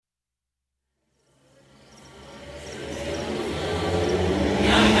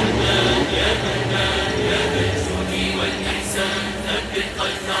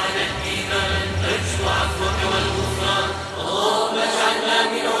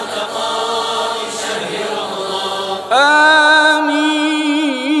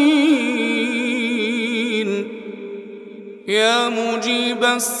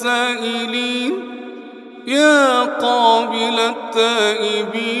السائلين يا قابل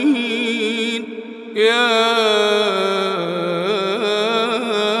التائبين يا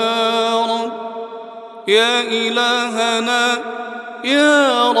رب يا إلهنا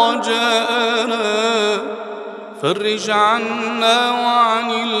يا رجاءنا فرج عنا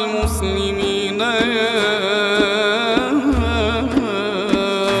وعن المسلمين يا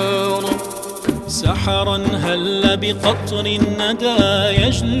رب. سحرا هل بقطر الندى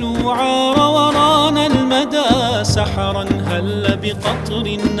يجلو عار ورانا المدى. سحرا هل بقطر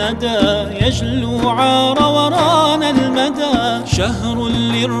الندى يجلو عار ورانا المدى. شهر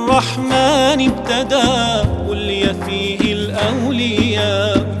للرحمن ابتدى ولي فيه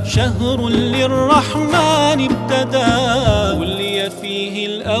الأولياء. شهر للرحمن ابتدى ولي فيه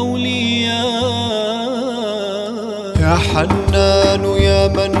الأولياء. يا حنان يا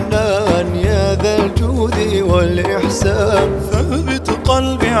منان يا ذا الجود والإحسان ثبت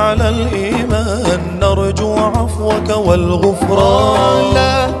قلبي على الإيمان نرجو عفوك والغفران.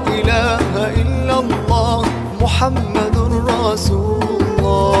 لا إله إلا الله محمد رسول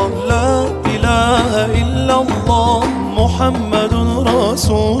الله. لا إله إلا الله محمد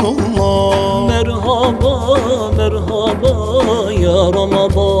رسول الله. مرحبا مرحبا يا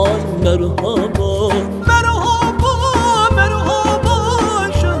رمضان مرحبا. مرحبا مرحبا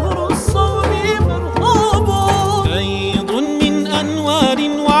شهر الصوم مرحبا. فيض من أنوار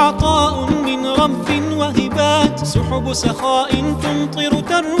وعطاء من رب وهبات. سحب سخاء تمطر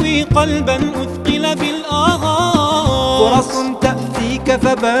تروي قلبا أثقل بالآهات. فرص تأتيك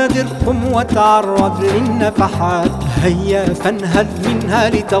فبادر قم وتعرض للنفحات. هيا فانهل منها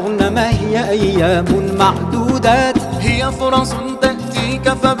لتغنم هي أيام معدودات. هي فرص تأتيك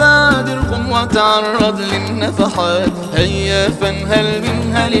فبادر قم وتعرض للنفحات. هيا فانهل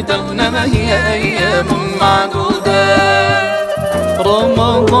منها لتغنم هي أيام معدودات.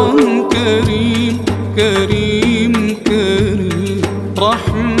 رمضان كريم كريم كريم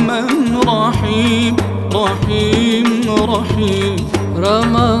رحمن رحيم رحيم رحيم.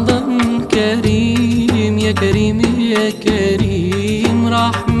 رمضان كريم يا كريم يا كريم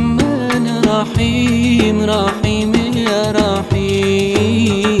رحمن رحيم رحيم يا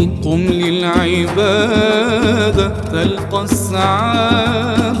رحيم. قم للعبادة تلقى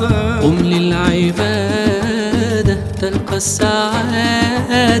السعادة. قم للعبادة تلقى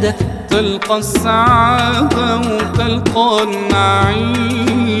السعادة. تلقى السعادة وتلقى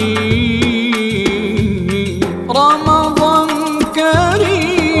النعيم. رمضان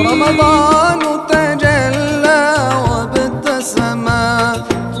كريم رمضان تجلى وابتسم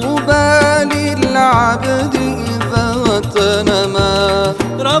طوبى للعبد إذا تنما.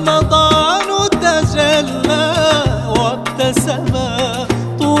 رمضان تجلى وابتسم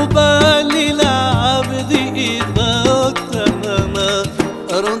طوبى للعبد إذا تنما.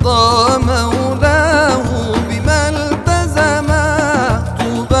 أرضى مولاه بما التزم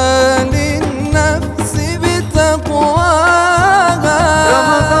طوبى للنفس بتقواها.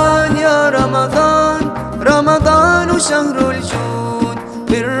 رمضان يا رمضان رمضان شهر الجود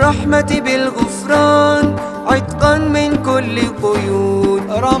بالرحمة بالغفران عتقا من كل قيود.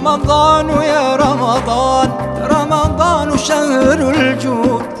 رمضان يا رمضان رمضان شهر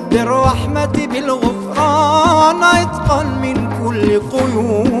الجود بالرحمة بالغفران عتقا من كل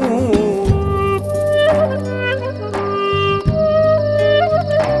قيود.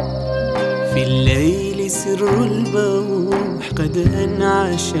 في الليل سر البوح قد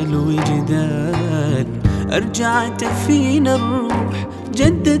أنعش الوجدان. أرجعت فينا الروح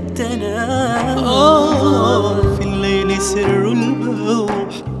جددتنا. في الليل سر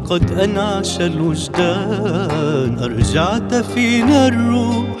البوح قد أنعش الوجدان. أرجعت فينا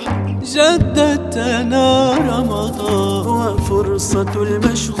الروح جددتنا. رمضان وفرصة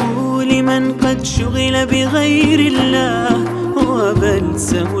المشغول من قد شغل بغير الله.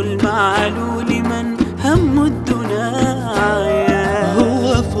 وبلسم المعلول من هم الدنيا. هو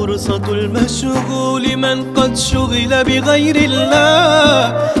فرصة المشغول من قد شغل بغير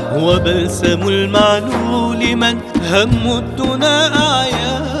الله. وبلسم المعلول من هم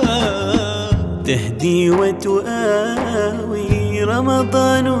الدنيا. تهدي وتؤاوي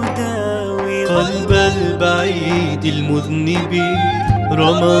رمضان داوي قلب البعيد المذنب.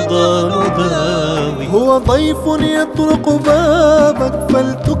 رمضان داوي هو ضيف يطرق بابك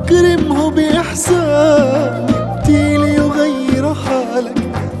فلتكرمه بإحسان. يأتي ليغير حالك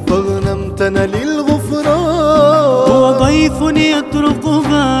فاغنمتنا للغفران. هو ضيف يطرق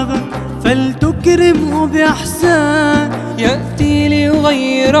بابك فلتكرمه بإحسان. يأتي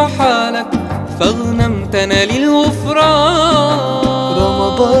ليغير حالك فاغنمتنا للغفران.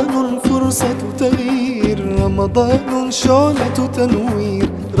 رمضان الفرصة تغيير تغيير، رمضان شعلة تنوير،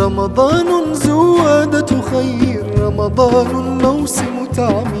 رمضان زوادة خير، رمضان موسم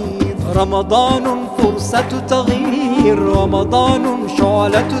تعمير. رمضان فرصة تغيير، رمضان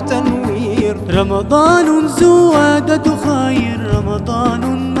شعلة تنوير، رمضان زوادة خير،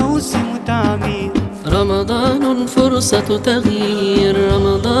 رمضان موسم تعمير. رمضان فرصة تغيير،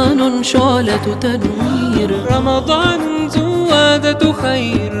 رمضان شعلة تنوير، رمضان زوادة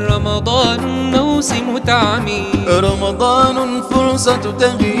خير، رمضان موسم تعمير. رمضان فرصة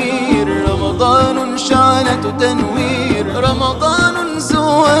تغيير، رمضان شعلة تنوير، رمضان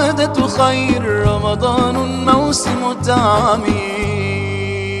زوادة خير، رمضان موسم تعمير.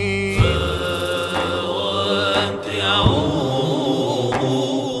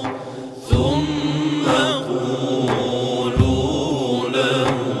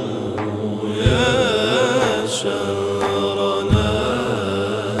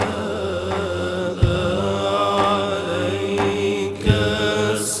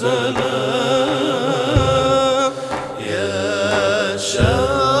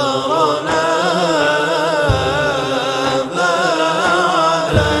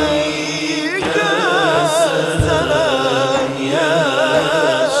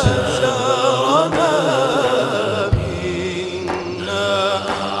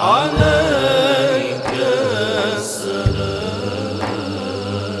 على